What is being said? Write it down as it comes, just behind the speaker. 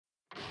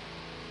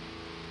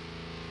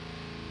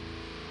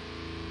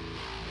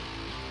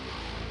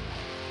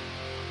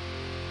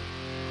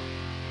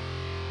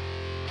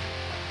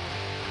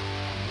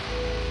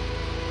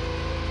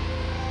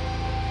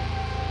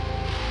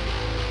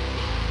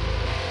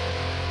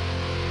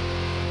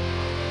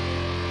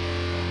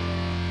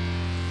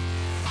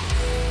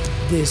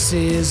This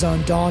is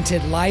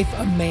Undaunted Life,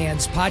 a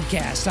Man's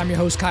Podcast. I'm your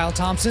host, Kyle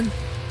Thompson.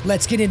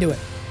 Let's get into it.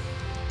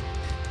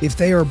 If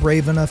they are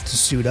brave enough to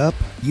suit up,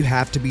 you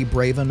have to be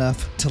brave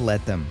enough to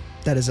let them.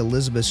 That is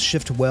Elizabeth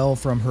Shiftwell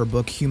from her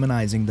book,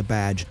 Humanizing the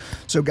Badge.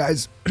 So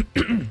guys,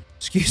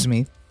 excuse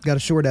me, got a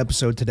short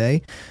episode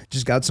today.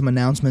 Just got some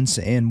announcements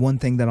and one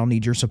thing that I'll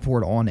need your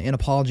support on, and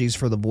apologies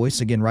for the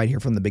voice again right here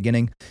from the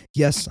beginning.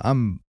 Yes,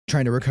 I'm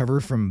trying to recover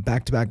from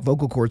back-to-back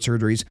vocal cord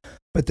surgeries,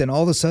 but then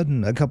all of a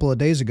sudden, a couple of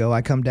days ago,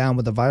 I come down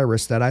with a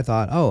virus that I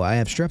thought, oh, I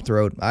have strep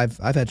throat. I've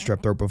had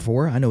strep throat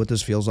before. I know what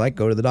this feels like.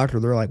 Go to the doctor.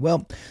 They're like,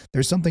 well,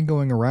 there's something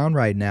going around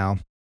right now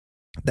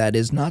that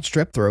is not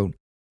strep throat,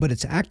 but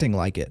it's acting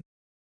like it.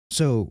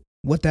 So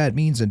what that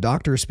means in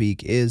doctor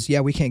speak is,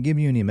 yeah, we can't give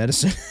you any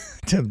medicine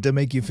to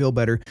make you feel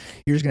better.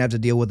 You're just going to have to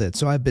deal with it.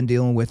 So I've been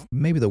dealing with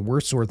maybe the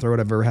worst sore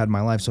throat I've ever had in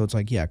my life. So it's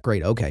like, yeah,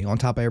 great. Okay. On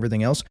top of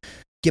everything else,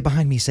 get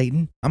behind me,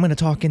 Satan. I'm going to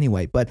talk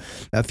anyway. But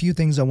a few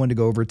things I wanted to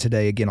go over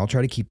today. Again, I'll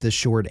try to keep this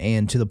short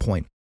and to the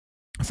point.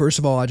 First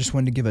of all, I just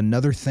wanted to give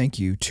another thank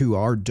you to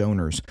our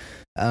donors.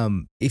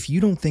 If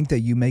you don't think that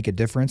you make a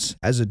difference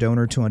as a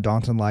donor to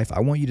Undaunted Life, I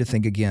want you to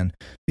think again,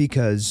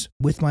 because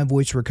with my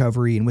voice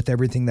recovery and with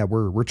everything that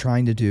we're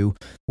trying to do,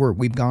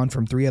 we've gone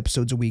from 3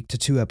 episodes a week to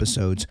 2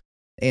 episodes,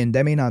 and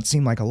that may not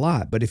seem like a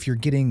lot, but if you're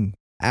getting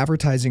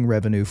advertising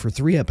revenue for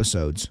 3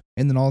 episodes,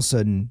 and then all of a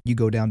sudden you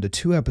go down to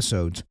 2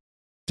 episodes,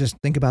 just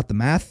think about the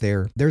math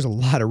there. There's a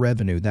lot of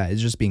revenue that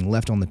is just being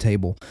left on the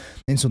table.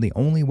 And so the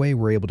only way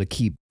we're able to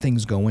keep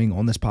things going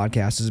on this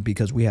podcast is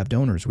because we have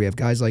donors. We have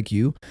guys like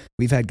you.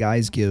 We've had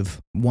guys give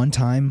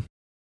one-time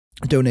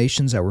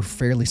donations that were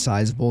fairly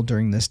sizable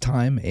during this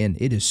time,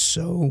 and it is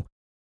so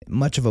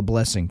much of a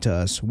blessing to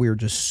us. We're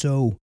just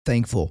so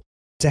thankful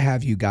to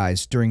have you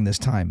guys during this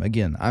time.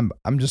 Again,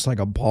 I'm just like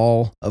a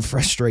ball of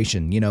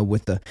frustration,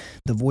 with the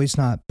voice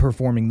not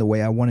performing the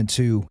way I wanted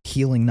to,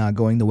 healing not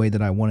going the way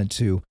that I wanted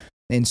to.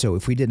 And so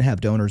if we didn't have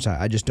donors,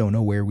 I just don't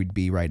know where we'd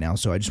be right now.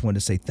 So I just wanted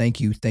to say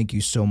thank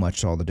you so much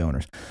to all the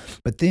donors.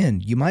 But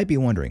then you might be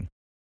wondering,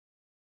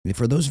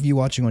 for those of you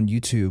watching on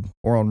YouTube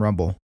or on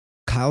Rumble,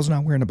 Kyle's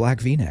not wearing a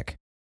black V-neck,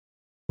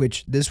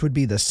 which this would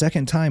be the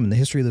second time in the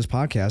history of this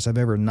podcast I've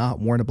ever not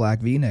worn a black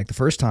V-neck. The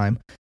first time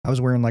I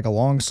was wearing like a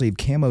long sleeve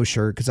camo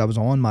shirt because I was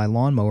on my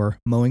lawnmower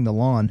mowing the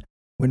lawn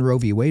when Roe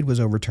v. Wade was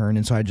overturned.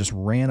 And so I just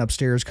ran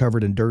upstairs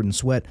covered in dirt and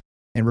sweat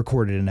and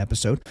recorded an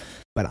episode.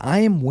 But I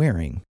am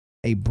wearing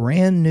a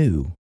brand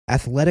new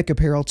athletic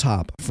apparel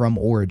top from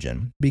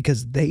Origin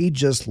because they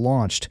just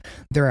launched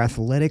their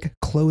athletic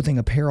clothing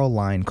apparel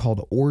line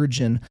called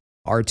Origin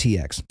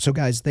RTX. So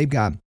guys, they've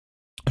got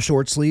a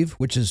short sleeve,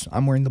 which is,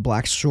 I'm wearing the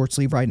black short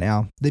sleeve right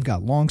now. They've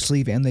got long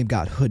sleeve and they've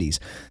got hoodies.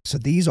 So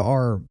these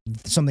are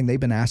something they've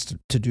been asked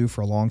to do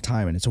for a long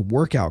time, and it's a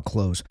workout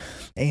clothes.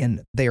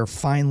 And they are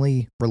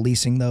finally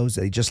releasing those.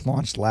 They just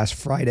launched last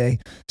Friday.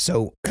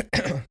 So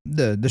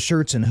the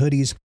shirts and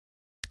hoodies,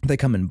 they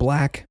come in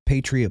black,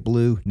 Patriot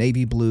blue,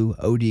 navy blue,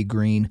 OD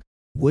green,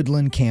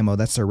 woodland camo,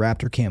 that's their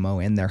Raptor camo,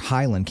 and their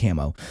Highland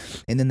camo.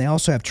 And then they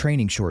also have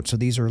training shorts. So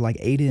these are like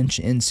 8-inch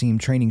inseam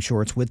training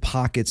shorts with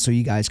pockets so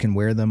you guys can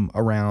wear them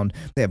around.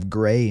 They have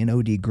gray and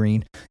OD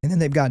green. And then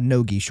they've got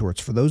no-gi shorts.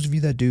 For those of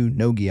you that do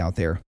no-gi out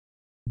there,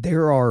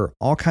 there are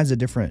all kinds of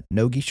different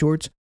no-gi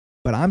shorts,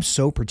 but I'm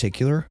so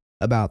particular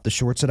about the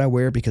shorts that I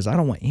wear because I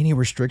don't want any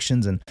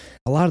restrictions. And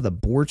a lot of the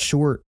board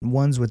short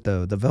ones with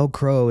the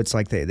Velcro, it's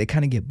like they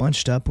kind of get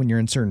bunched up when you're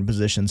in certain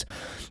positions.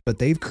 But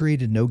they've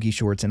created no-gi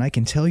shorts, and I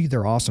can tell you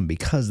they're awesome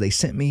because they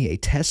sent me a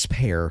test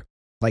pair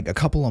like a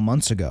couple of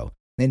months ago.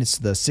 And it's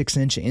the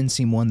 6-inch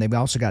inseam one. They've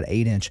also got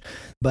 8-inch,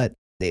 but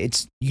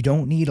you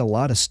don't need a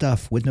lot of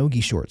stuff with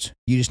no-gi shorts.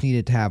 You just need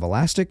it to have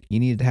elastic. You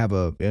need it to have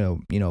a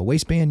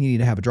waistband. You need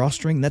to have a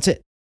drawstring. That's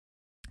it.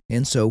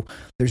 And so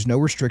there's no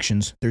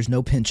restrictions. There's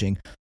no pinching.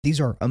 These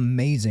are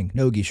amazing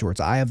no-gi shorts.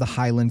 I have the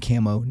Highland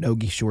camo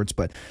no-gi shorts,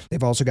 but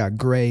they've also got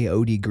gray,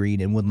 OD green,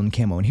 and woodland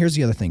camo. And here's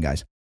the other thing,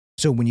 guys.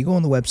 So when you go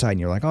on the website and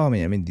you're like, oh,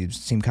 man, these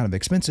seem kind of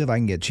expensive. I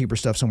can get cheaper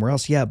stuff somewhere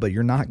else. Yeah, but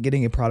you're not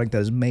getting a product that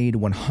is made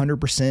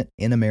 100%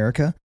 in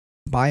America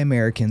by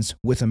Americans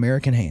with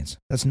American hands.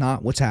 That's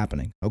not what's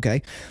happening,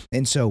 okay?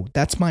 And so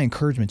that's my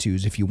encouragement to you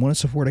is if you want to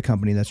support a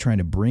company that's trying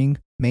to bring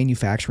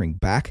manufacturing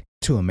back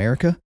to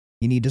America,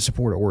 you need to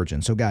support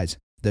Origin. So guys,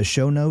 the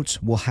show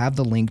notes will have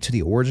the link to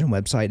the Origin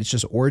website. It's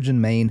just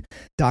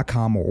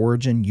originmaine.com or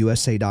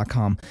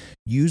originusa.com.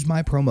 Use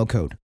my promo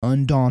code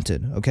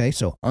Undaunted, okay?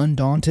 So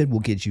Undaunted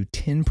will get you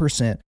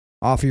 10%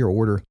 off your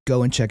order.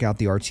 Go and check out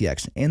the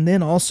RTX. And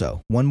then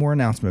also, one more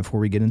announcement before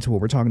we get into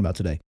what we're talking about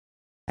today.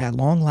 At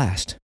long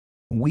last,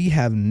 we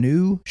have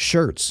new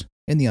shirts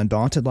in the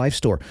Undaunted Life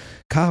store.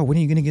 Kyle, when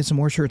are you going to get some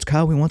more shirts?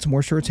 Kyle, we want some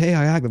more shirts. Hey,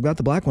 I've got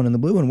the black one and the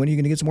blue one. When are you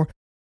going to get some more?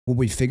 Well,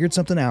 we figured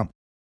something out.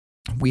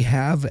 We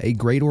have a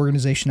great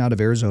organization out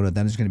of Arizona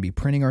that is going to be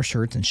printing our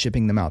shirts and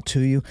shipping them out to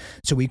you.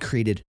 So we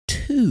created 2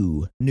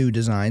 2 new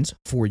designs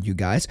for you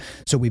guys.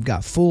 So we've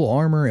got full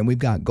armor and we've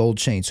got gold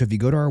chain. So if you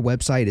go to our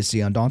website, it's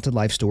the Undaunted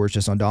Life stores,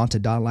 just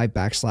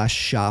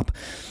undaunted.life/shop.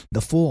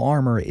 The full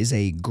armor is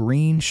a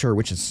green shirt,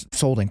 which is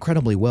sold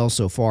incredibly well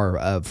so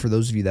far, for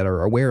those of you that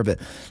are aware of it.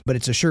 But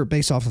it's a shirt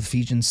based off of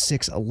Ephesians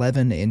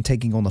 6:11 and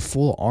taking on the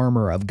full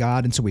armor of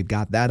God. And so we've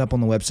got that up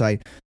on the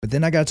website. But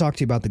then I got to talk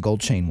to you about the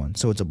gold chain one.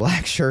 So it's a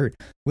black shirt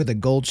with a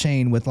gold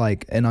chain with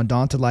like an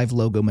Undaunted Life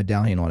logo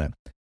medallion on it.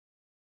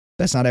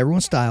 That's not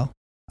everyone's style.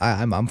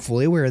 I'm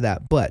fully aware of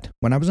that. But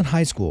when I was in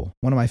high school,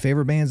 one of my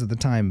favorite bands at the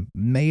time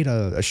made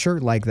a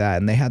shirt like that,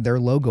 and they had their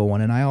logo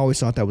on it, and I always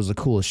thought that was the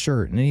coolest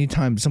shirt. And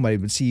anytime somebody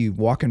would see you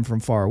walking from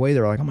far away,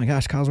 they're like, oh my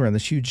gosh, Kyle's wearing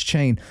this huge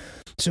chain.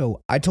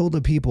 So I told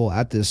the people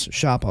at this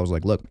shop, I was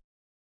like, look,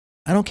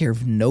 I don't care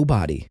if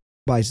nobody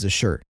buys the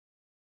shirt,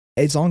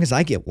 as long as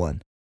I get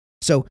one.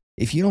 So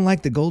if you don't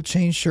like the gold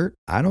chain shirt,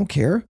 I don't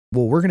care.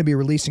 Well, we're going to be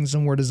releasing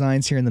some more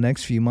designs here in the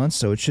next few months,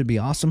 so it should be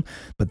awesome.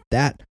 But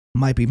that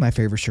might be my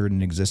favorite shirt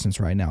in existence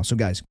right now. So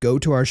guys, go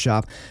to our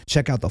shop,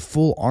 check out the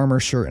full armor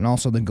shirt and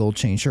also the gold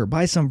chain shirt.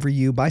 Buy some for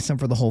you, buy some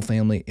for the whole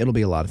family. It'll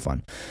be a lot of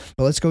fun.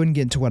 But let's go ahead and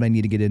get into what I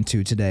need to get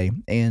into today.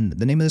 And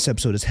the name of this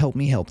episode is Help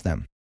Me Help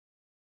Them.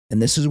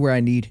 And this is where I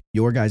need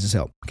your guys'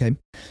 help, okay?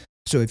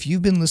 So if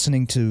you've been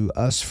listening to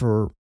us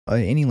for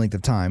any length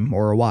of time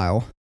or a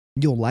while,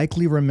 you'll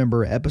likely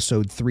remember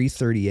episode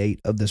 338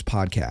 of this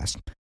podcast.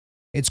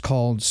 It's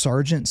called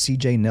Sergeant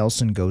CJ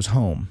Nelson Goes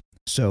Home.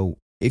 So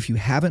if you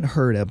haven't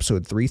heard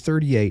episode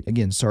 338,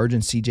 again,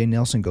 Sergeant CJ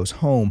Nelson Goes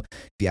Home,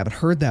 if you haven't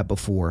heard that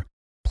before,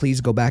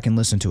 please go back and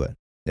listen to it.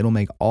 It'll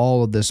make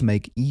all of this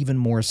make even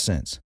more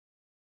sense.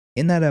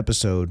 In that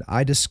episode,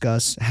 I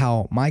discuss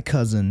how my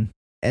cousin,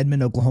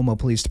 Edmond, Oklahoma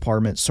Police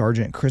Department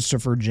Sergeant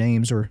Christopher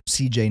James, or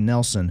CJ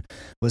Nelson,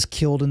 was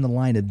killed in the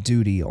line of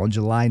duty on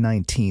July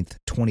 19th,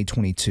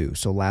 2022,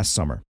 so last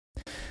summer.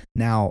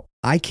 Now,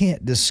 I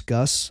can't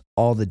discuss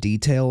all the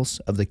details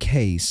of the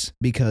case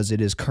because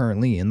it is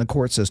currently in the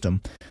court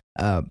system,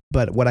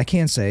 but what I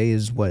can say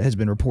is what has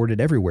been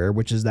reported everywhere,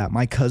 which is that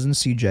my cousin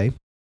CJ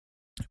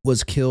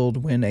was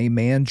killed when a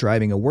man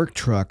driving a work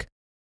truck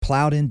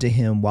plowed into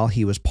him while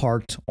he was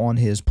parked on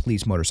his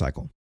police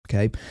motorcycle.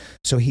 Okay,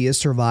 so he is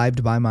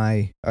survived by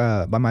my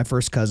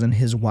first cousin,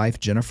 his wife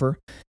Jennifer,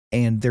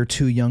 and their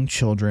 2 young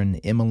children,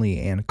 Emily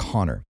and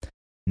Connor.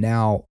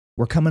 Now,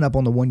 we're coming up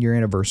on the 1-year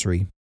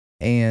anniversary.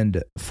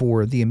 And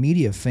for the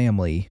immediate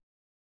family,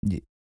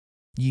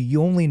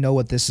 you only know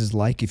what this is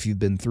like if you've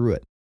been through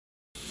it.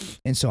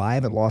 And so I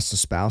haven't lost a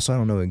spouse. So I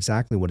don't know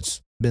exactly what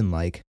it's been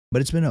like,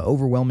 but it's been an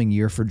overwhelming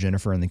year for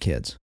Jennifer and the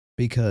kids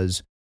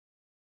because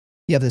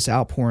you have this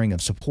outpouring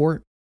of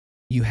support.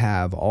 You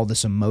have all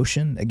this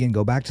emotion. Again,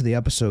 go back to the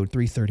episode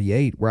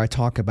 338 where I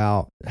talk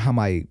about how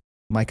my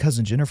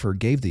cousin Jennifer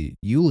gave the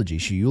eulogy.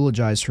 She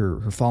eulogized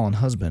her fallen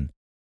husband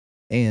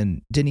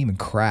and didn't even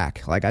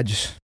crack. Like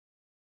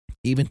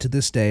even to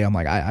this day, I'm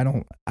like,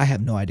 I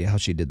have no idea how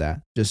she did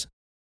that. Just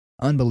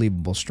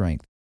unbelievable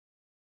strength.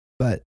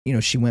 But,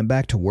 she went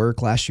back to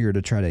work last year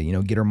to try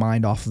to, get her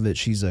mind off of it.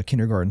 She's a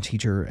kindergarten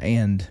teacher.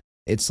 And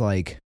it's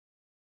like,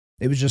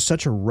 it was just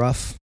such a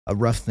rough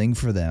thing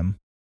for them.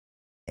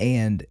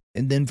 And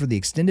then for the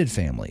extended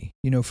family,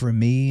 for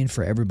me and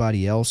for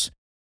everybody else,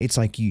 it's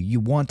like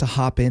you want to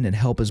hop in and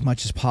help as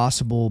much as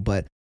possible.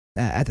 But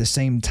at the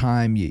same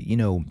time,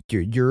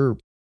 you're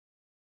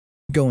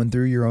going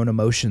through your own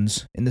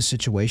emotions in the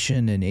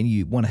situation and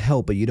you want to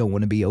help, but you don't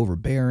want to be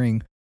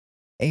overbearing.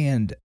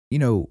 And,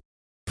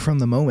 from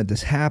the moment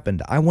this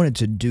happened, I wanted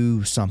to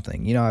do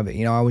something.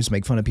 I always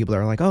make fun of people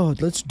that are like, oh,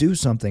 let's do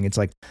something. It's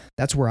like,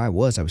 that's where I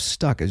was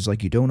stuck. It's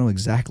like, you don't know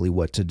exactly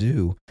what to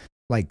do.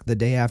 Like the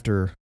day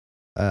after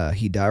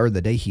he died, or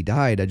the day he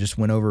died, I just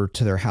went over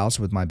to their house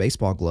with my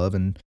baseball glove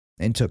and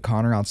took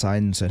Connor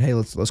outside and said, hey,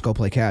 let's go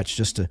play catch,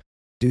 just to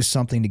do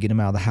something to get him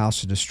out of the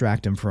house, to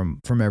distract him from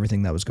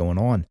everything that was going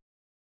on.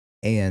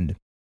 And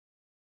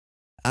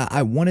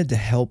I wanted to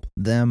help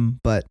them,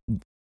 but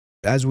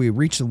as we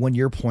reach the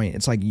 1-year point,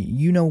 it's like,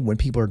 when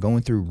people are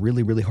going through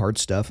really, really hard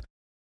stuff,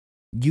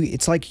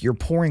 it's like you're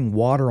pouring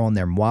water on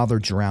them while they're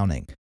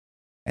drowning.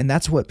 And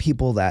that's what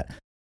people that,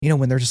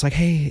 when they're just like,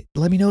 hey,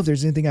 let me know if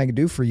there's anything I can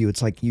do for you.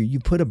 It's like you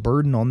put a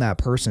burden on that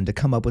person to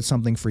come up with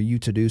something for you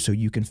to do so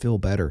you can feel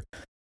better.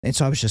 And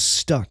so I was just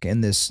stuck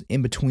in this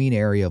in-between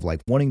area of like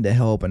wanting to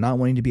help and not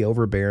wanting to be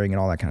overbearing and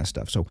all that kind of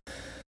stuff. So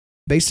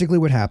basically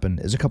what happened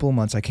is a couple of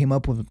months, I came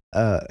up with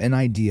an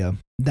idea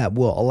that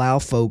will allow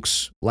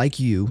folks like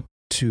you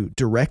to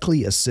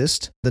directly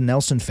assist the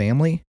Nelson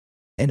family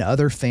and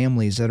other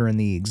families that are in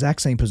the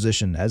exact same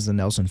position as the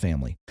Nelson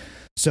family.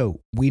 So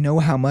we know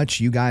how much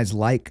you guys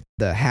like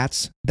the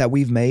hats that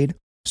we've made.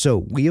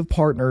 So we have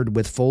partnered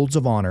with Folds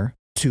of Honor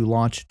to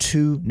launch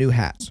 2 new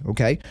hats,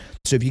 okay?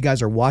 So if you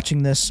guys are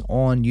watching this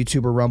on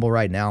YouTube or Rumble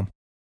right now,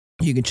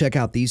 you can check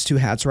out these 2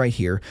 hats right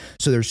here.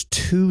 So there's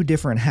 2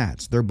 different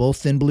hats. They're both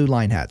thin blue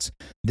line hats.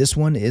 This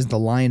one is the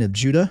Lion of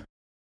Judah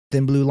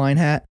thin blue line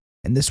hat,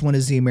 and this one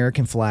is the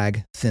American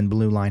flag thin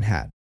blue line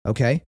hat,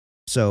 okay?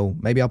 So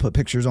maybe I'll put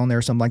pictures on there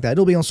or something like that.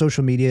 It'll be on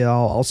social media.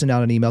 I'll send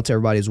out an email to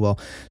everybody as well,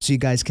 so you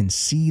guys can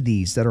see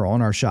these that are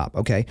on our shop.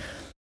 Okay.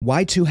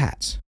 Why 2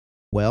 hats?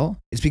 Well,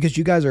 it's because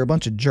you guys are a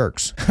bunch of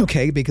jerks,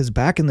 okay? Because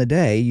back in the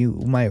day, you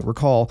might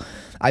recall,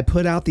 I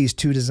put out these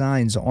 2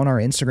 designs on our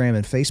Instagram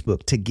and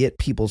Facebook to get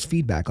people's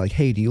feedback. Like,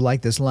 hey, do you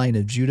like this Lion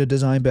of Judah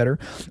design better?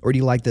 Or do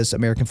you like this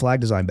American flag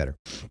design better?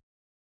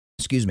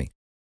 Excuse me.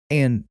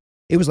 And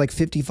it was like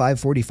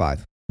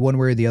 55-45, one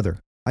way or the other.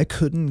 I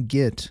couldn't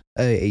get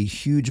a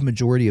huge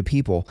majority of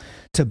people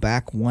to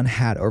back one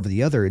hat over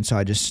the other. And so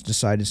I just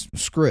decided,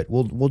 screw it.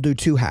 We'll do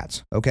 2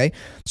 hats. Okay.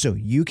 So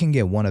you can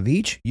get one of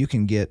each. You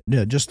can get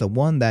just the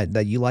one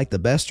that you like the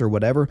best or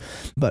whatever.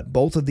 But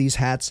both of these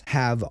hats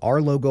have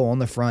our logo on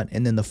the front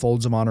and then the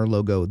Folds of Honor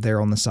logo there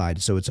on the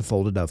side. So it's a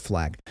folded up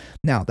flag.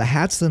 Now, the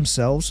hats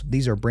themselves,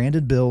 these are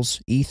Branded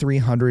Bills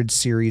E300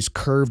 series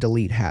curved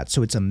elite hats.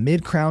 So it's a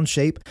mid crown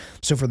shape.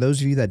 So for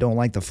those of you that don't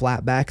like the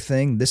flat back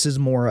thing, this is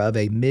more of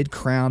a mid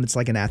crown. It's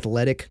like an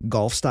athletic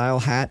golf style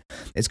hat.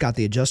 It's got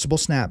the adjustable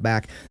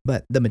snapback,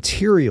 but the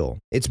material,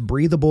 it's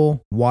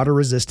breathable, water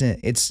resistant.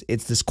 It's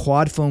this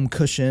quad foam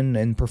cushion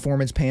and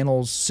performance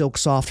panels, silk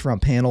soft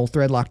front panel,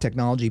 threadlock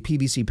technology,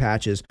 PVC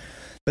patches.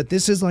 But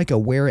this is like a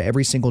wear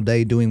every single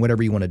day doing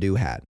whatever you want to do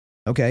hat.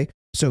 Okay.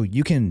 So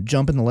you can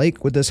jump in the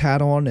lake with this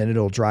hat on and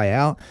it'll dry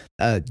out.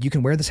 You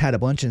can wear this hat a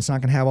bunch and it's not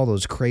going to have all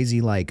those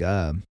crazy like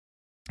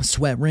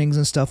sweat rings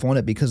and stuff on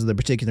it because of the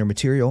particular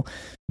material,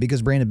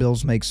 because Branded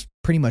Bills makes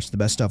pretty much the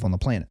best stuff on the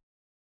planet.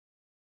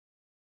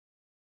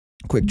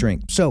 Quick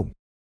drink. So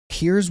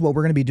here's what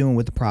we're going to be doing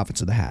with the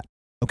profits of the hat.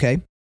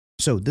 Okay.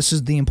 So this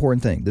is the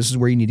important thing. This is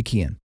where you need to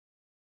key in.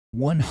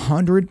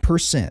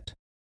 100%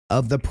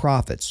 of the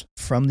profits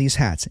from these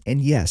hats,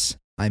 and yes,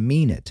 I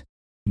mean it,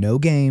 no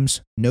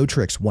games, no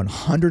tricks,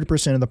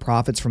 100% of the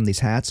profits from these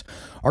hats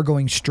are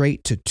going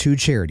straight to 2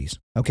 charities.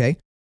 Okay.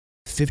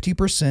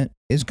 50%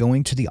 is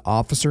going to the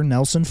Officer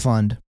Nelson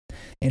Fund,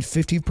 and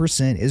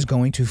 50% is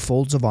going to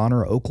Folds of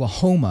Honor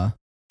Oklahoma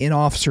in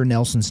Officer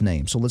Nelson's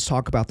name. So let's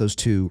talk about those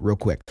 2 real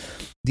quick.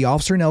 The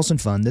Officer Nelson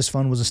Fund, this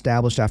fund was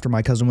established after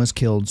my cousin was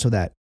killed so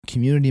that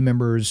community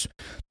members,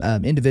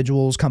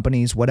 individuals,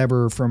 companies,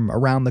 whatever from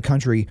around the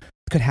country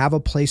could have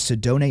a place to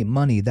donate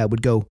money that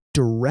would go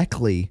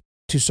directly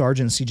to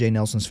Sergeant C.J.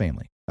 Nelson's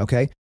family.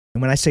 Okay.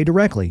 And when I say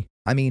directly,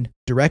 I mean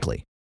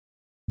directly.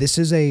 This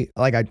is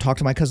like I talked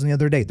to my cousin the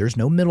other day, there's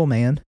no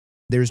middleman.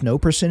 There's no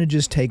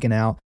percentages taken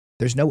out.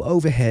 There's no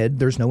overhead.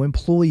 There's no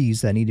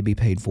employees that need to be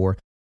paid for.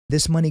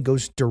 This money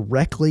goes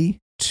directly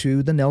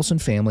to the Nelson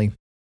family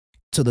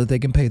so that they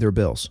can pay their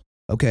bills.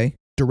 Okay.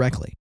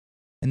 Directly.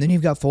 And then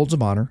you've got Folds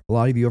of Honor. A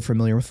lot of you are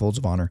familiar with Folds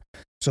of Honor.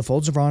 So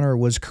Folds of Honor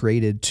was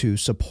created to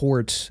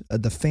support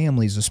the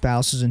families, the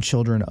spouses and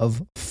children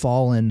of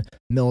fallen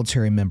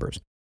military members.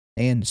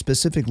 And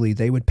specifically,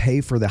 they would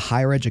pay for the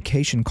higher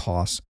education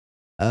costs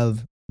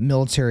of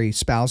military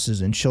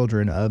spouses and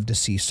children of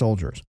deceased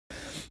soldiers,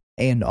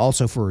 and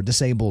also for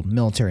disabled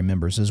military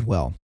members as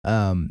well.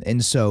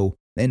 And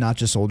not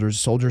just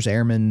soldiers,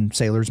 airmen,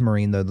 sailors,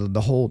 Marine,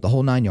 the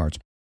whole 9 yards.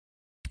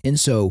 And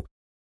so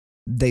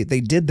they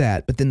did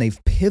that, but then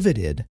they've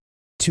pivoted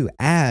to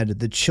add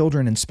the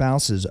children and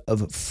spouses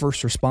of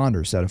first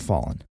responders that have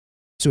fallen.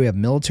 So we have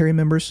military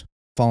members,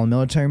 fallen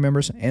military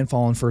members, and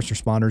fallen first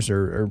responders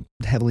or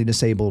heavily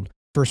disabled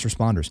first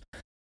responders.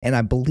 And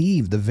I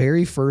believe the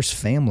very first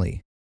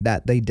family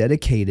that they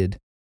dedicated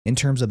in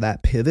terms of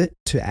that pivot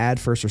to add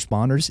first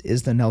responders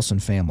is the Nelson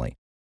family.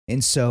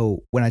 And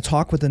so when I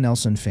talk with the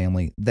Nelson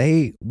family,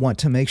 they want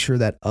to make sure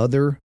that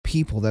other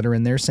people that are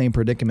in their same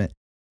predicament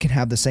can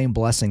have the same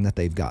blessing that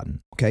they've gotten.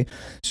 Okay.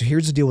 So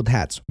here's the deal with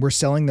hats. We're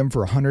selling them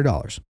for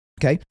 $100.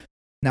 Okay.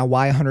 Now,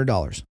 why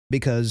 $100?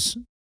 Because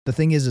the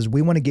thing is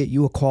we want to get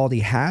you a quality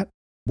hat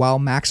while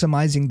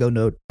maximizing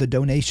the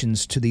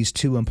donations to these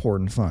 2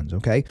 important funds.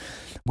 Okay.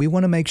 We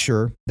want to make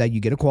sure that you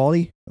get a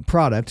quality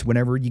product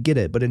whenever you get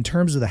it. But in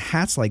terms of the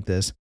hats like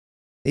this,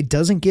 it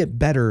doesn't get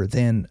better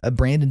than a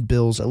Branded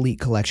Bills Elite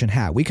Collection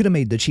hat. We could have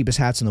made the cheapest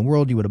hats in the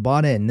world. You would have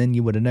bought it and then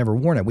you would have never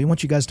worn it. We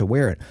want you guys to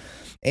wear it.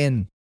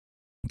 And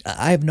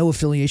I have no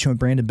affiliation with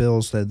Branded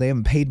Bills. They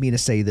haven't paid me to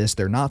say this.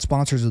 They're not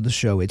sponsors of the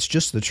show. It's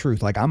just the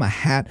truth. Like, I'm a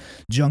hat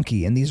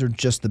junkie, and these are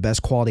just the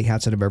best quality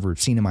hats that I've ever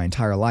seen in my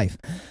entire life.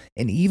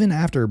 And even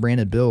after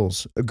Branded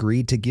Bills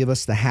agreed to give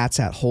us the hats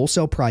at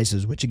wholesale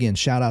prices, which again,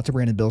 shout out to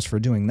Branded Bills for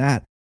doing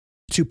that,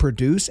 to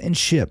produce and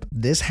ship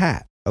this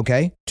hat,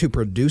 okay, to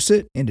produce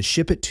it and to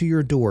ship it to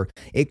your door,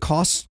 it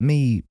costs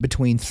me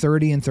between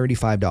 $30 and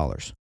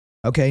 $35.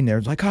 Okay, and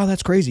they're like, oh,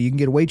 that's crazy. You can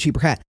get a way cheaper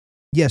hat.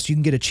 Yes, you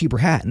can get a cheaper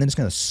hat and then it's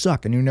going to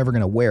suck and you're never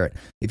going to wear it.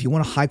 If you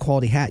want a high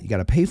quality hat, you got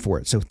to pay for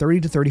it. So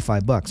 $30 to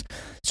 $35.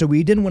 So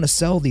we didn't want to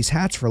sell these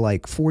hats for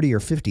like $40 or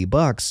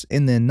 $50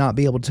 and then not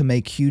be able to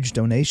make huge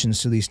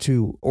donations to these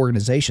 2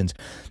 organizations.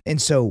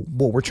 And so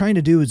what we're trying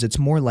to do is it's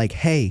more like,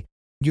 hey,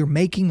 you're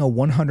making a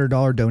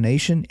 $100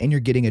 donation and you're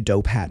getting a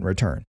dope hat in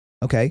return.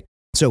 Okay.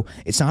 So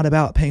it's not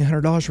about paying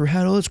 $100 for a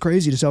hat. Oh, it's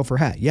crazy to sell for a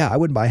hat. Yeah, I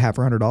wouldn't buy a hat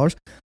for $100,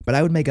 but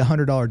I would make a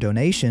 $100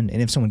 donation.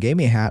 And if someone gave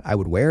me a hat, I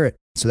would wear it.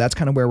 So that's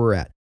kind of where we're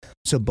at.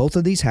 So both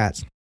of these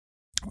hats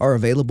are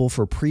available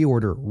for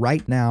pre-order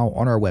right now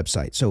on our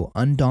website. So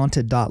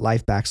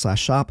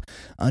undaunted.life/shop,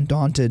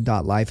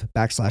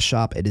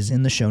 undaunted.life/shop. It is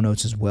in the show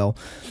notes as well.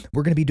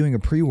 We're going to be doing a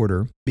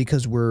pre-order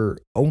because we're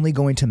only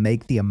going to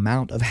make the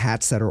amount of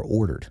hats that are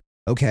ordered.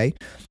 Okay.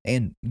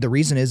 And the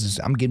reason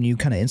is I'm giving you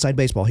kind of inside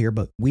baseball here,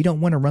 but we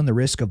don't want to run the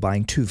risk of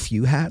buying too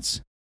few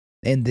hats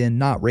and then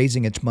not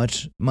raising as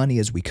much money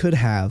as we could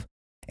have.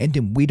 And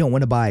then we don't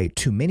want to buy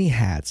too many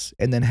hats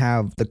and then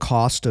have the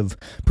cost of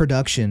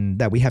production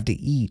that we have to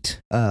eat,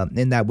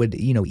 and that would,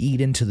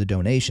 eat into the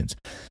donations.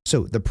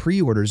 So the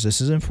pre-orders, this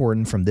is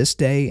important, from this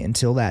day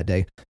until that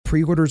day.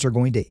 Pre-orders are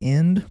going to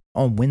end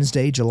on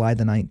Wednesday, July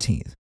the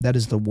 19th. That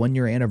is the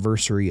 1-year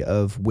anniversary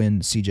of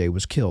when CJ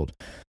was killed.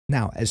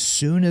 Now, as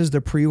soon as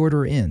the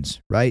pre-order ends,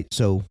 right?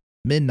 So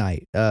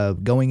midnight,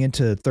 going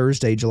into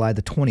Thursday, July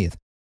the 20th,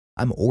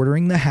 I'm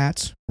ordering the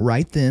hats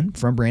right then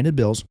from Branded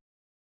Bills.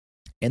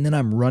 And then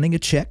I'm running a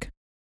check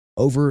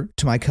over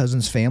to my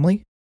cousin's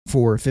family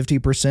for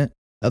 50%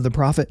 of the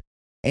profit,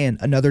 and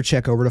another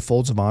check over to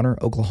Folds of Honor,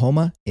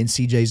 Oklahoma, in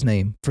CJ's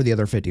name for the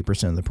other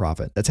 50% of the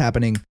profit. That's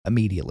happening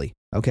immediately.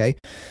 Okay.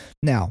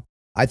 Now,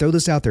 I throw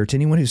this out there to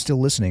anyone who's still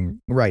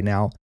listening right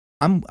now.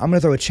 I'm going to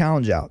throw a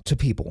challenge out to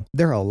people.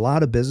 There are a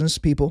lot of business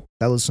people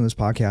that listen to this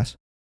podcast,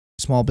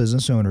 small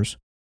business owners,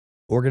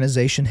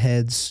 organization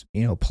heads,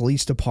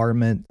 police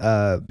department,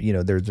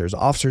 there's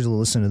officers that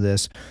listen to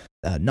this,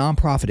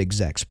 nonprofit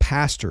execs,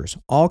 pastors,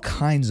 all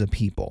kinds of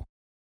people.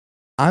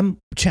 I'm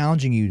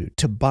challenging you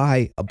to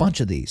buy a bunch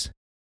of these.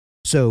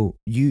 So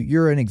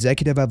you're an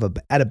executive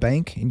at a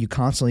bank and you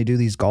constantly do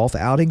these golf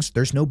outings.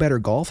 There's no better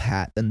golf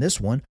hat than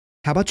this one.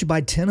 How about you buy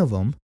 10 of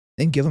them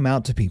and give them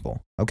out to people?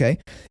 Okay.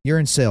 You're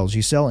in sales,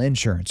 you sell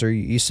insurance, or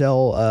you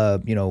sell,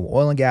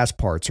 oil and gas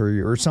parts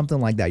or something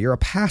like that. You're a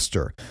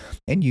pastor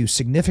and you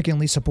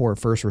significantly support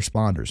first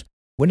responders.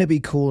 Wouldn't it be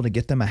cool to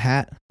get them a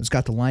hat that's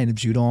got the Lion of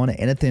Judah on it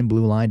and a thin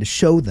blue line to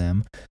show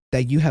them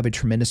that you have a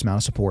tremendous amount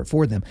of support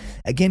for them?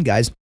 Again,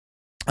 guys,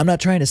 I'm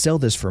not trying to sell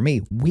this for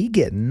me. We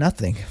get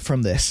nothing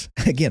from this.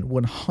 Again,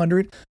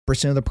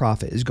 100% of the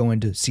profit is going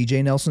to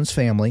CJ Nelson's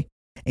family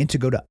and to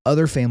go to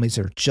other families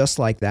that are just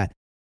like that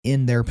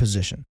in their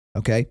position.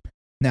 Okay.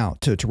 Now,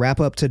 to wrap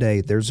up today,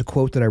 there's a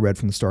quote that I read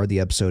from the start of the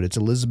episode. It's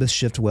Elizabeth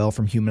Shiftwell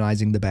from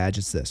Humanizing the Badge.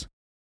 It's this: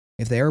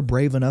 if they are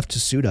brave enough to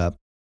suit up,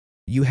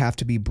 you have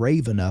to be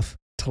brave enough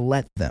to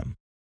let them.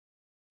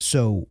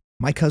 So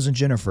my cousin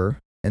Jennifer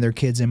and their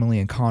kids, Emily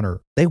and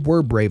Connor, they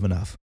were brave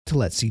enough to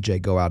let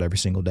CJ go out every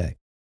single day.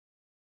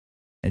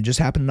 And it just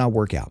happened to not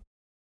work out.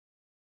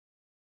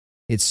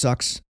 It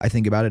sucks. I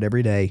think about it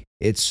every day.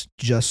 It's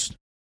just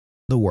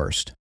the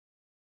worst.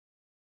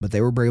 But they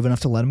were brave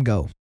enough to let him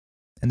go.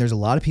 And there's a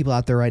lot of people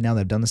out there right now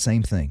that have done the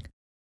same thing.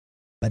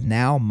 But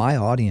now my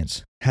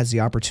audience has the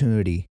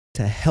opportunity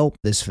to help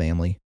this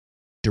family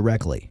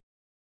directly.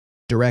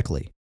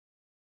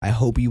 I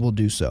hope you will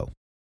do so.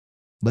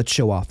 Let's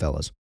show off,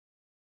 fellas.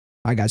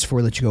 All right, guys, before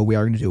we let you go, we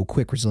are going to do a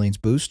quick resilience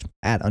boost.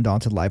 At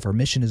Undaunted Life, our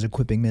mission is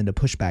equipping men to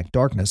push back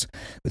darkness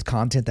with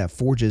content that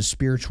forges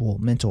spiritual,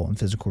 mental, and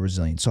physical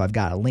resilience. So I've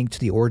got a link to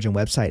the Origin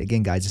website.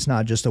 Again, guys, it's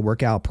not just the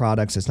workout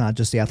products. It's not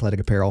just the athletic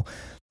apparel.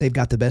 They've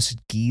got the best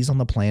skis on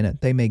the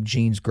planet. They make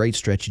jeans, great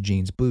stretchy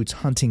jeans, boots,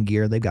 hunting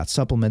gear. They've got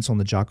supplements on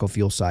the Jocko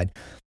Fuel side.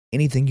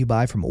 Anything you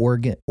buy from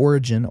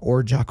Origin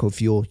or Jocko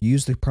Fuel,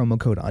 use the promo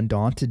code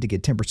Undaunted to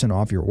get 10%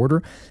 off your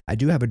order. I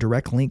do have a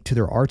direct link to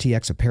their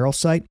RTX apparel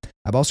site.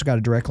 I've also got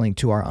a direct link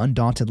to our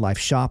Undaunted Life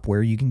shop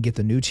where you can get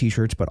the new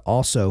t-shirts, but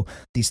also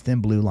these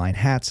thin blue line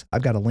hats.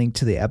 I've got a link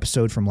to the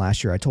episode from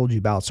last year I told you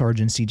about,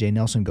 Sergeant CJ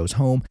Nelson Goes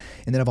Home.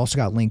 And then I've also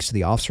got links to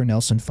the Officer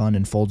Nelson Fund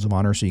and Folds of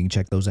Honor, so you can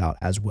check those out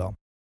as well.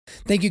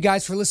 Thank you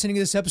guys for listening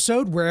to this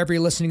episode. Wherever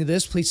you're listening to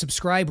this, please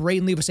subscribe, rate,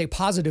 and leave us a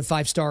positive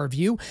 5-star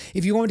review.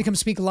 If you want me to come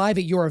speak live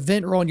at your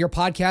event or on your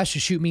podcast,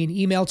 just shoot me an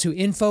email to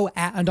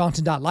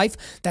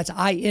info@undaunted.life. That's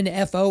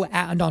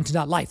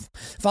info@undaunted.life.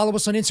 Follow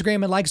us on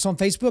Instagram and like us on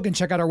Facebook, and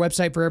check out our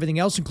website for everything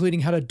else,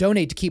 including how to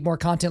donate to keep more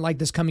content like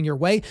this coming your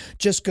way.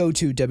 Just go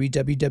to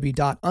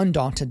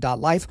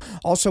www.undaunted.life.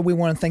 Also, we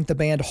want to thank the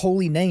band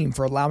Holy Name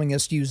for allowing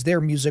us to use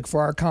their music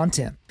for our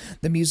content.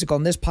 The music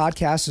on this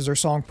podcast is their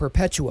song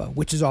Perpetua,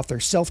 which is off their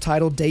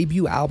self-titled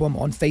debut album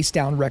on Face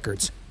Down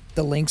Records.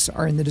 The links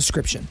are in the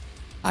description.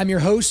 I'm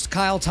your host,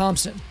 Kyle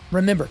Thompson.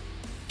 Remember,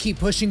 keep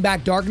pushing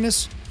back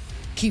darkness,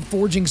 keep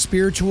forging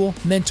spiritual,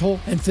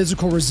 mental, and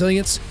physical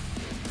resilience,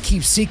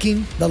 keep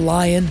seeking the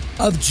Lion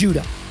of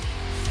Judah.